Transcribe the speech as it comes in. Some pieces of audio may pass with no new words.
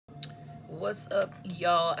What's up,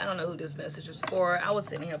 y'all? I don't know who this message is for. I was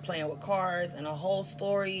sitting here playing with cards and a whole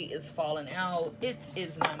story is falling out. It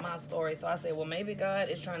is not my story. So I said, well, maybe God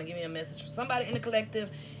is trying to give me a message for somebody in the collective.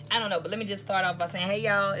 I don't know, but let me just start off by saying, hey,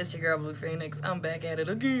 y'all, it's your girl, Blue Phoenix. I'm back at it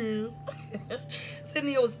again. Sitting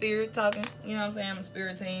here with Spirit talking, you know what I'm saying? I'm a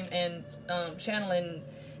Spirit team and channeling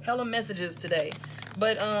hella messages today.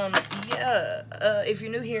 But, yeah, if you're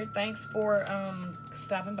new here, thanks for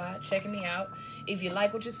stopping by, checking me out. If you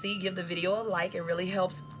like what you see, give the video a like. It really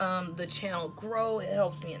helps the channel grow. It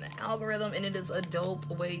helps me in the algorithm, and it is a dope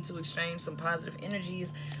way to exchange some positive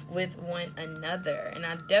energies with one another. And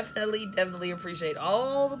I definitely appreciate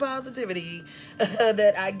all the positivity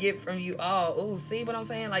that I get from you all. Oh, see what I'm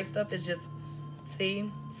saying? Like, stuff is just, see?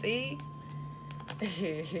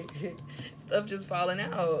 Stuff just falling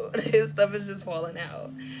out. Stuff is just falling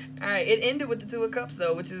out. All right, it ended with the Two of Cups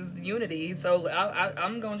though, which is unity. So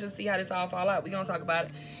I'm gonna just see how this all fall out. We're gonna talk about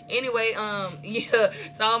it anyway. Yeah,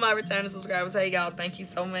 to all my returning subscribers, hey y'all, thank you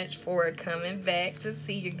so much for coming back to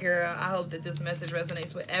see your girl. I hope that this message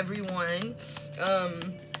resonates with everyone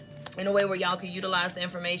in a way where y'all can utilize the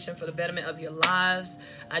information for the betterment of your lives.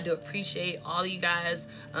 I do appreciate all of you guys.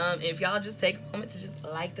 If y'all just take a moment to just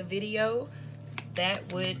like the video,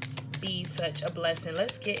 that would be such a blessing.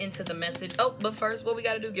 Let's get into the message. Oh, but first, what we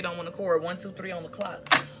got to do, get on one accord. 1, 2, 3 on the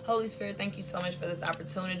clock. Holy Spirit, thank you so much for this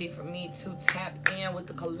opportunity for me to tap in with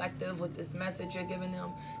the collective, with this message you're giving them.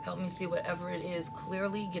 Help me see whatever it is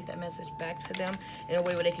clearly, get that message back to them in a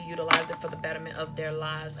way where they can utilize it for the betterment of their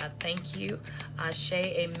lives. I thank you. Ashe,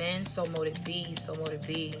 amen. So mote it be, so mote it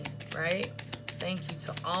be, right? Thank you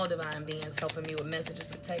to all divine beings helping me with messages,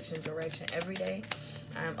 protection, direction every day.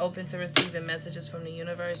 I am open to receiving messages from the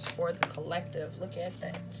universe for the collective. Look at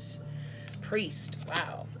that. Priest.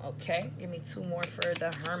 Wow. Okay. Give me 2 more for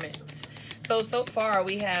the Hermit. So far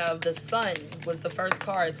we have the Sun was the first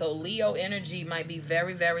card. So Leo energy might be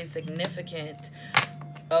very significant.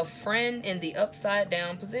 A friend in the upside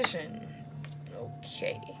down position.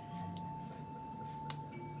 Okay.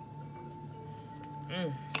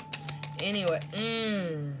 Anyway.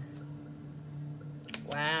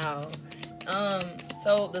 Wow.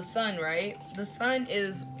 So the Sun, right? The Sun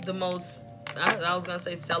is the most, I was gonna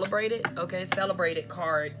say celebrated. Okay, celebrated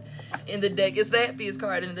card in the deck. It's the happiest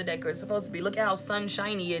card in the deck. It's supposed to be. Look at how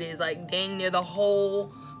sunshiny it is. Like dang near the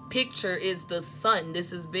whole picture is the Sun.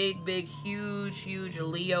 This is big, huge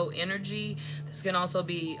Leo energy. This can also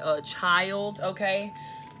be a child. Okay,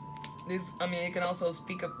 it can also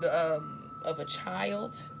speak of a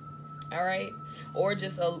child. All right, or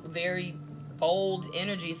just a very bold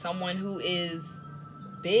energy, someone who is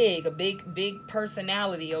big, a big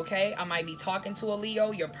personality. Okay, I might be talking to a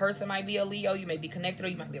Leo, your person might be a Leo, you may be connected or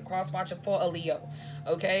you might be a cross watcher for a Leo.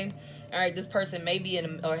 Okay, all right, this person may be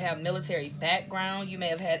or have military background. You may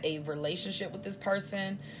have had a relationship with this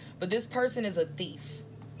person, but this person is a thief.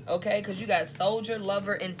 Okay, because you got soldier,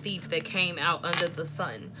 lover, and thief that came out under the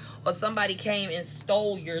Sun. Or somebody came and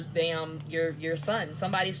stole your your Sun.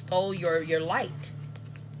 Somebody stole your light.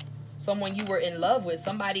 Someone you were in love with,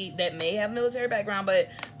 somebody that may have military background. But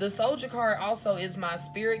the soldier card also is my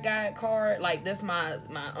spirit guide card. Like this my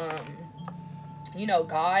you know,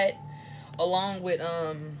 God, along with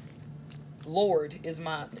Lord is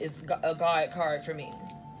a God card for me.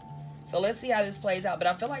 So let's see how this plays out. But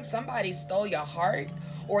I feel like somebody stole your heart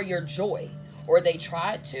or your joy, or they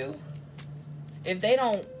tried to. If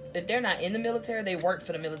they're not in the military, they work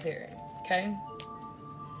for the military. Okay.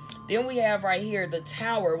 Then we have right here, the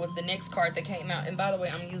Tower was the next card that came out. And by the way,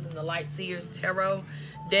 I'm using the Light Seers Tarot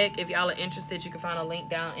deck. If y'all are interested, you can find a link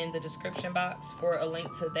down in the description box for a link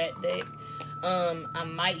to that deck. I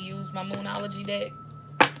might use my Moonology deck.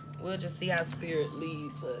 We'll just see how Spirit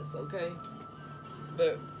leads us, okay?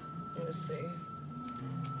 But, let's see.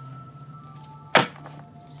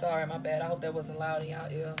 Sorry, my bad. I hope that wasn't loud in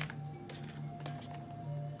y'all ear.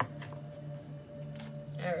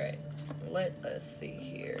 Alright. Let us see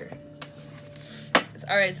here.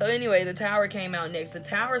 All right, so anyway, the Tower came out next. The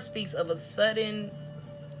Tower speaks of a sudden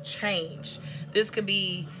change. This could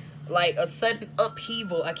be like a sudden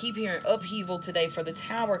upheaval. I keep hearing upheaval today for the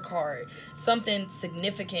Tower card. Something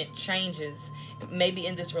significant changes. Maybe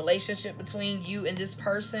in this relationship between you and this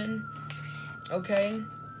person. Okay.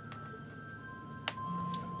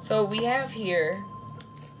 So we have here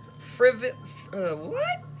frivolity.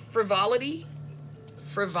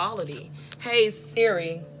 Frivolity. Hey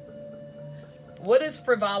Siri, what does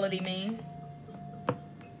frivolity mean?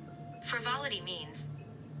 Frivolity means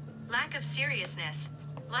lack of seriousness,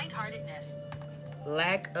 lightheartedness.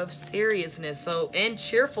 Lack of seriousness. So, and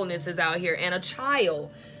cheerfulness is out here, and a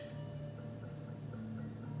child.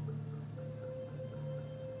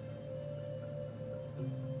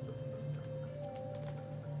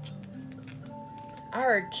 I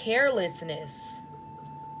heard carelessness.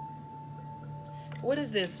 What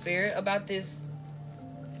is this, Spirit, about this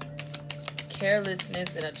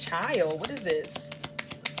carelessness in a child? What is this?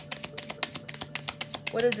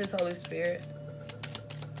 What is this, Holy Spirit?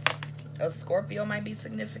 A Scorpio might be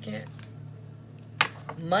significant.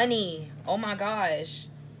 Money. Oh my gosh.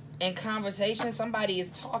 In conversation, somebody is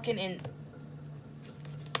talking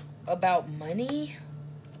about money.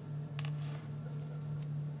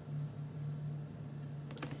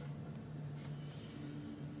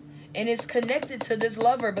 And it's connected to this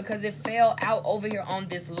lover because it fell out over here on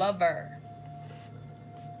this lover.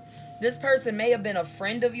 This person may have been a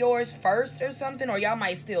friend of yours first or something, or y'all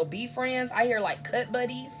might still be friends. I hear like cut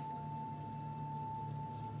buddies.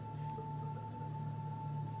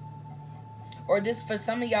 Or this for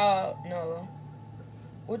some of y'all, no.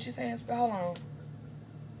 What you saying? Hold on.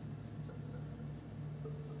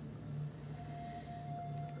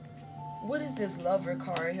 What is this lover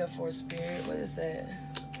card here for, Spirit? What is that?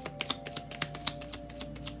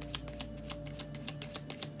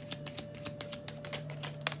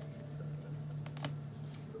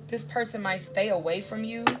 This person might stay away from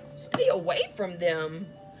you. Stay away from them.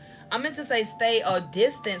 I meant to say stay a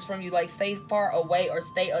distance from you. Like stay far away or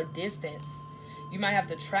stay a distance. You might have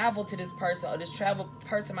to travel to this person, or this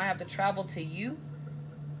person might have to travel to you.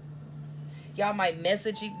 Y'all might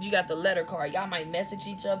message you got the letter card. Y'all might message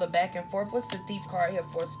each other back and forth. What's the thief card here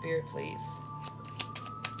for, Spirit, please?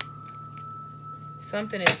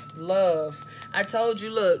 Something is love. I told you,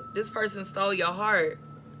 look, this person stole your heart.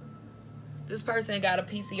 This person got a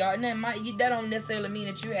PCR, and that don't necessarily mean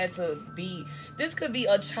that you had to be. This could be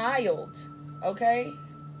a child, okay?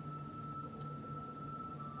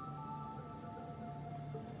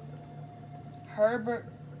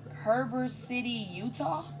 Heber City,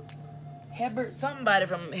 Utah. Somebody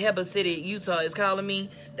from Heber City, Utah is calling me.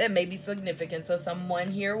 That may be significant to someone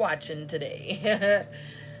here watching today.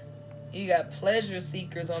 You got pleasure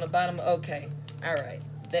seekers on the bottom. Okay, all right.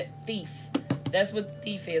 That thief. That's what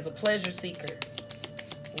thief is, a pleasure seeker.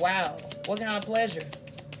 Wow. What kind of pleasure?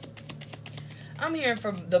 I'm hearing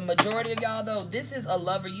from the majority of y'all, though, this is a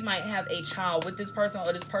lover. You might have a child with this person,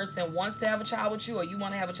 or this person wants to have a child with you, or you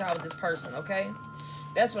want to have a child with this person, okay?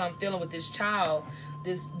 That's what I'm feeling with this child.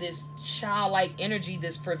 This childlike energy,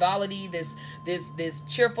 this frivolity, this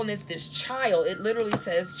cheerfulness, this child. It literally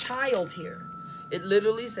says child here. It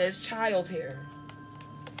literally says child here.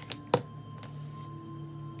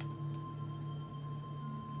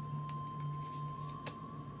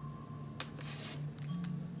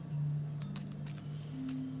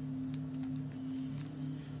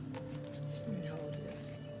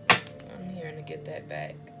 Get that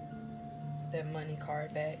back, that money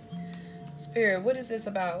card back. Spirit, what is this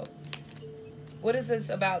about? What is this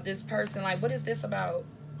about this person? Like, what is this about?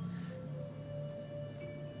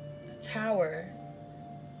 The Tower.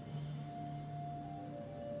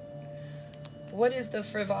 What is the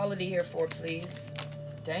frivolity here for, please?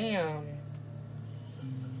 Damn.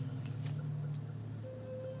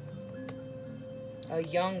 A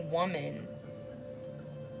young woman.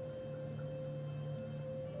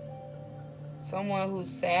 Someone who's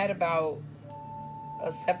sad about a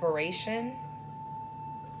separation.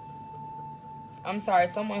 I'm sorry,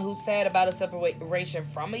 someone who's sad about a separation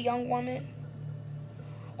from a young woman.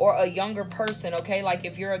 Or a younger person, okay? Like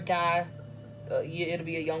if you're a guy, it'll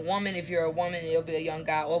be a young woman. If you're a woman, it'll be a young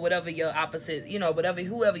guy. Or whatever your opposite, you know,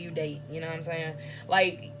 whoever you date. You know what I'm saying?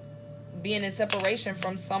 Like being in separation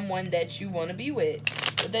from someone that you want to be with.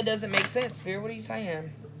 But that doesn't make sense, Spirit. What are you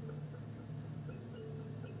saying?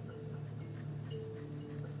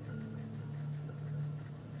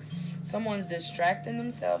 Someone's distracting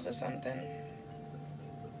themselves or something.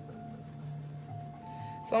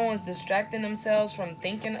 Someone's distracting themselves from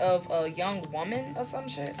thinking of a young woman or some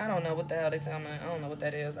shit. I don't know what the hell they tell me. I don't know what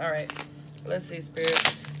that is. All right. Let's see,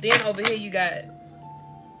 Spirit. Then over here you got,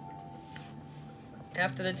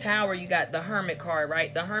 after the Tower, you got the Hermit card,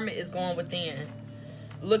 right? The Hermit is going within,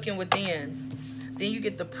 looking within. Then you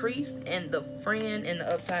get the Priest and the Friend in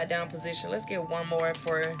the upside down position. Let's get one more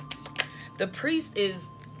for the Priest. Is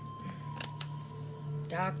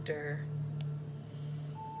doctor.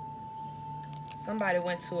 Somebody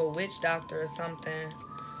went to a witch doctor or something,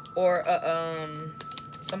 or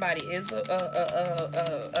somebody is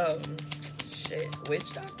shit,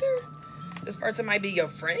 witch doctor. This person might be your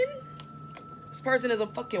friend. This person is a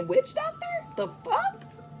fucking witch doctor. The fuck?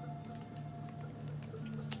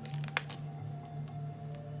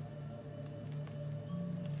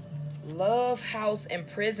 Love, house, and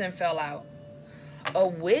prison fell out. A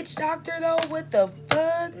witch doctor, though? What the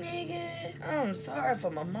fuck, nigga? I'm sorry for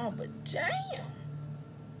my mom, but damn.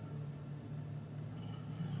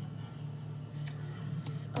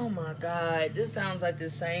 Oh my God, this sounds like the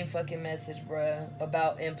same fucking message, bruh,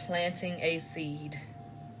 about implanting a seed.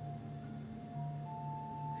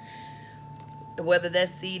 Whether that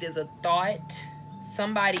seed is a thought,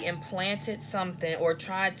 somebody implanted something or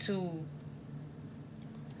tried to,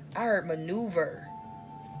 I heard maneuver.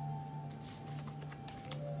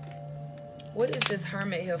 What is this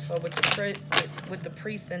hermit here for with the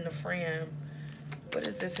priest and the friend? What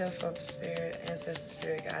is this here for, spirit, ancestor,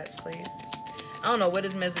 spirit guides, please? I don't know what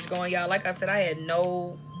this message going, y'all. Like I said, I had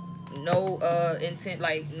no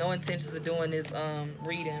intentions of doing this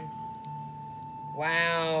reading.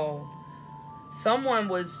 Wow. Someone,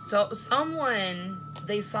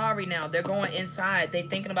 they sorry now. They're going inside. They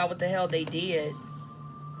thinking about what the hell they did.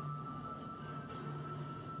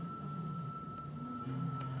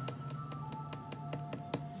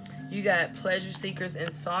 You got pleasure seekers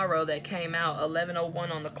and sorrow that came out. 11:01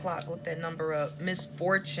 on the clock. Look that number up.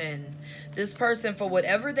 Misfortune. This person, for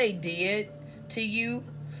whatever they did to you,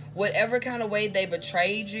 whatever kind of way they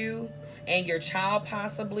betrayed you and your child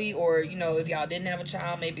possibly, or, you know, if y'all didn't have a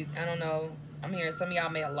child, maybe, I don't know. I'm hearing some of y'all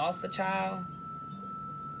may have lost a child.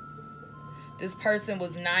 This person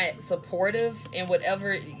was not supportive in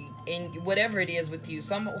whatever it is with you.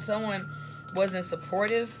 Someone wasn't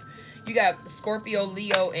supportive. You got Scorpio,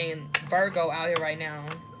 Leo, and Virgo out here right now.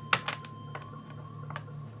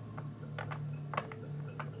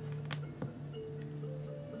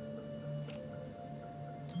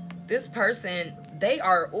 This person, they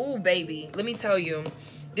are, ooh, baby. Let me tell you.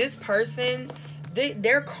 This person,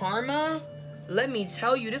 their karma, let me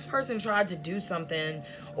tell you, this person tried to do something.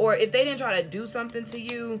 Or if they didn't try to do something to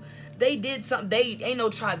you, they did something. They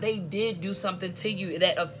did do something to you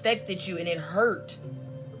that affected you and it hurt.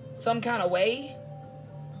 Some kind of way.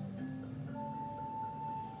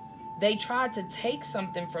 They tried to take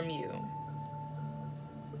something from you.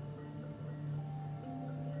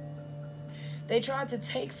 They tried to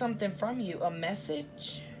take something from you. A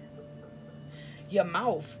message. Your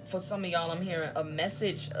mouth. For some of y'all, I'm hearing a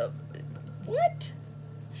message of what?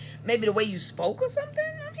 Maybe the way you spoke or something,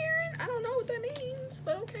 I'm hearing. I don't know what that means,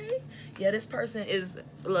 but okay. Yeah, this person is,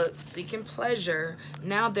 look, seeking pleasure.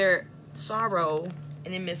 Now they're sorrow.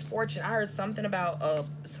 And in misfortune, I heard something about a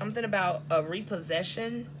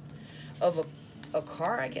repossession of a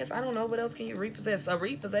car, I guess. I don't know. What else can you repossess? A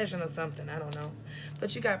repossession of something. I don't know.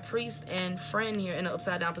 But you got priest and friend here in an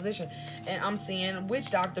upside down position. And I'm seeing witch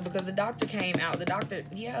doctor because the doctor came out. The doctor,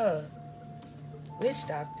 yeah. Witch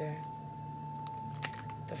doctor.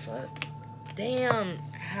 The fuck? Damn.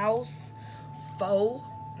 House, foe,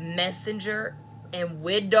 messenger, and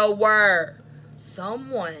widower.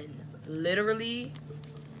 Someone literally,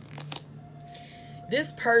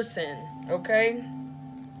 this person, okay,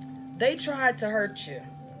 they tried to hurt you.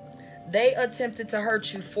 They attempted to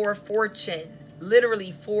hurt you for fortune,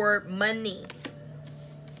 literally for money.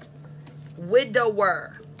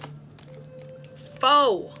 Widower,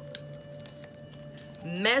 foe,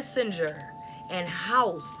 messenger, and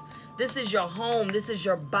house. This is your home. This is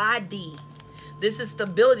your body. This is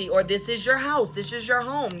stability, or this is your house. This is your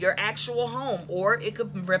home, your actual home, or it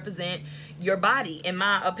could represent your body, in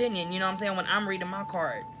my opinion. You know what I'm saying? When I'm reading my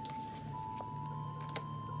cards.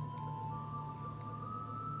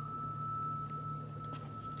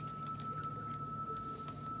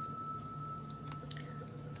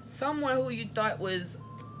 Someone who you thought was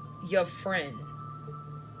your friend.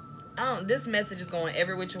 This message is going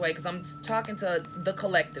every which way because I'm talking to the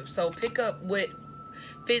collective. So pick up what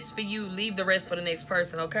fits for you, leave the rest for the next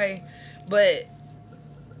person, okay? But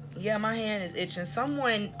yeah, my hand is itching.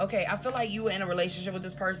 Someone, okay, I feel like you were in a relationship with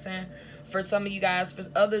this person. For some of you guys, for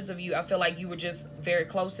others of you, I feel like you were just very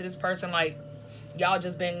close to this person. Like, y'all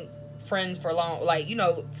just been friends for long, like, you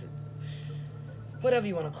know, whatever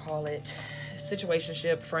you want to call it.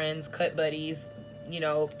 Situationship, friends, cut buddies, you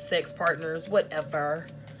know, sex partners, whatever.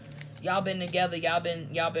 Y'all been together, y'all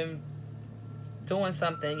been doing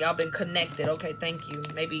something, y'all been connected. Okay, thank you.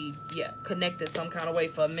 Maybe, yeah, connected some kind of way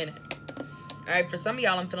for a minute. All right, for some of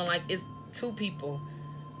y'all, I'm feeling like it's two people.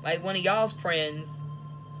 Like one of y'all's friends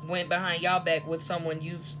went behind y'all back with someone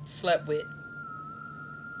you've slept with,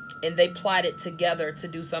 and they plotted together to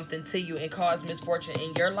do something to you and cause misfortune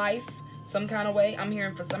in your life some kind of way. I'm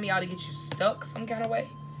hearing for some of y'all to get you stuck some kind of way,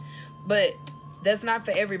 but that's not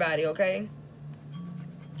for everybody, okay?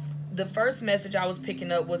 The first message I was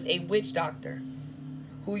picking up was a witch doctor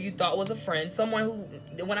who you thought was a friend. Someone who,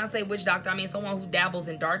 when I say witch doctor, I mean someone who dabbles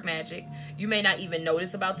in dark magic. You may not even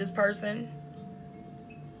notice about this person.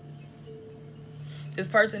 This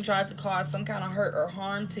person tried to cause some kind of hurt or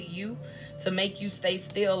harm to you to make you stay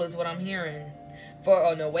still is what I'm hearing. For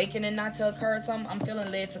an awakening not to occur, I'm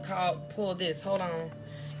feeling led to pull this. Hold on.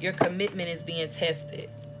 Your commitment is being tested.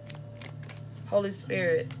 Holy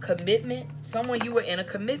Spirit, commitment. Someone you were in a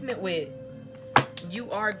commitment with. You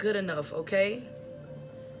are good enough, okay?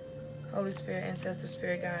 Holy Spirit, ancestor,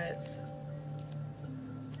 spirit guides.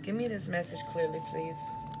 Give me this message clearly, please,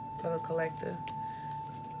 for the collective.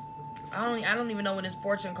 I don't even know when this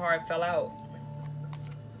fortune card fell out.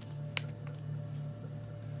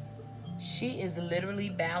 She is literally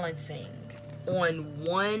balancing on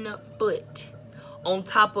one foot on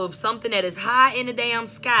top of something that is high in the damn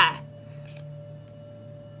sky.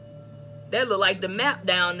 That look like the map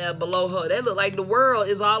down there below her. That look like the world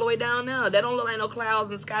is all the way down there. That don't look like no clouds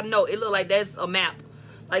and sky. No, it look like that's a map.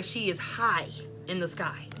 Like she is high in the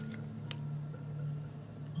sky.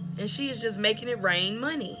 And she is just making it rain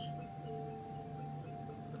money.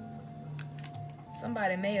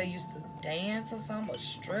 Somebody may have used to dance or something, or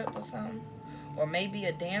strip or something. Or maybe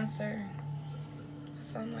a dancer. Or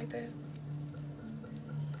something like that.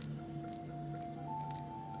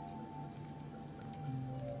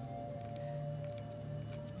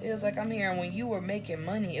 It was like I'm hearing when you were making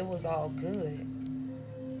money, it was all good.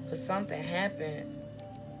 But something happened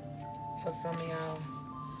for some of y'all.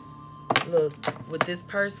 Look, with this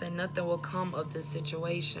person, nothing will come of this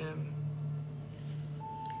situation.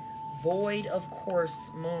 Void of course,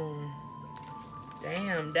 moon.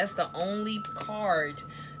 Damn, that's the only card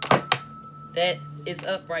that is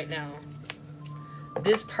up right now.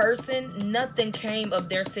 This person, nothing came of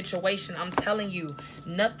their situation. I'm telling you,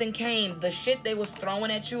 nothing came. The shit they was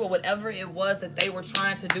throwing at you or whatever it was that they were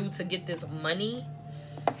trying to do to get this money,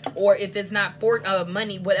 or if it's not for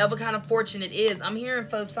money, whatever kind of fortune it is. I'm hearing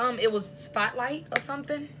for some it was spotlight or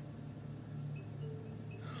something,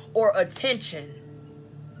 or attention.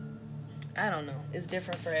 I don't know. It's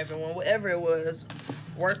different for everyone. Whatever it was,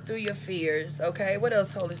 work through your fears. Okay. What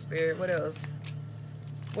else, Holy Spirit? What else?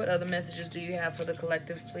 What other messages do you have for the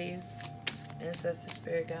collective, please? Ancestor,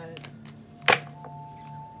 spirit guides.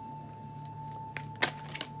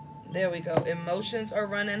 There we go. Emotions are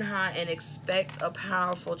running high and expect a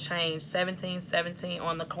powerful change. 17:17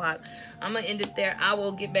 on the clock. I'm going to end it there. I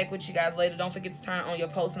will get back with you guys later. Don't forget to turn on your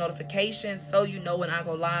post notifications so you know when I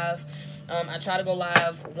go live. I try to go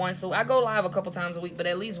live once. I go live a couple times a week, but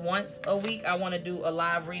at least once a week I want to do a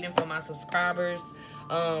live reading for my subscribers.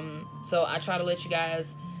 So I try to let you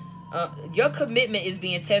guys, your commitment is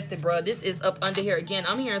being tested, bro. This is up under here. Again,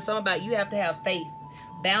 I'm hearing something about you have to have faith.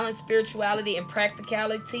 Balance spirituality and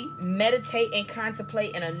practicality. Meditate and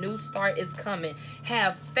contemplate, and a new start is coming.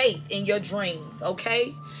 Have faith in your dreams,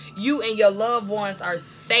 okay? You and your loved ones are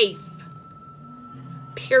safe.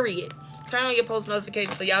 Period. Turn on your post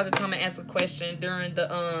notifications so y'all can come and ask a question during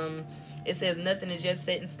the, it says nothing is just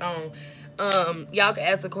set in stone. Y'all can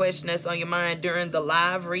ask a question that's on your mind during the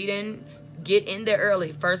live reading. Get in there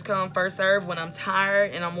early. First come, first serve. When I'm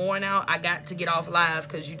tired and I'm worn out, I got to get off live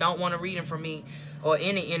because you don't want a reading from me or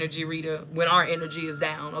any energy reader when our energy is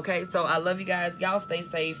down, okay? So I love you guys. Y'all stay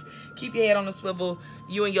safe. Keep your head on the swivel.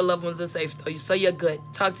 You and your loved ones are safe, though. So you're good.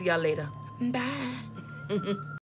 Talk to y'all later. Bye.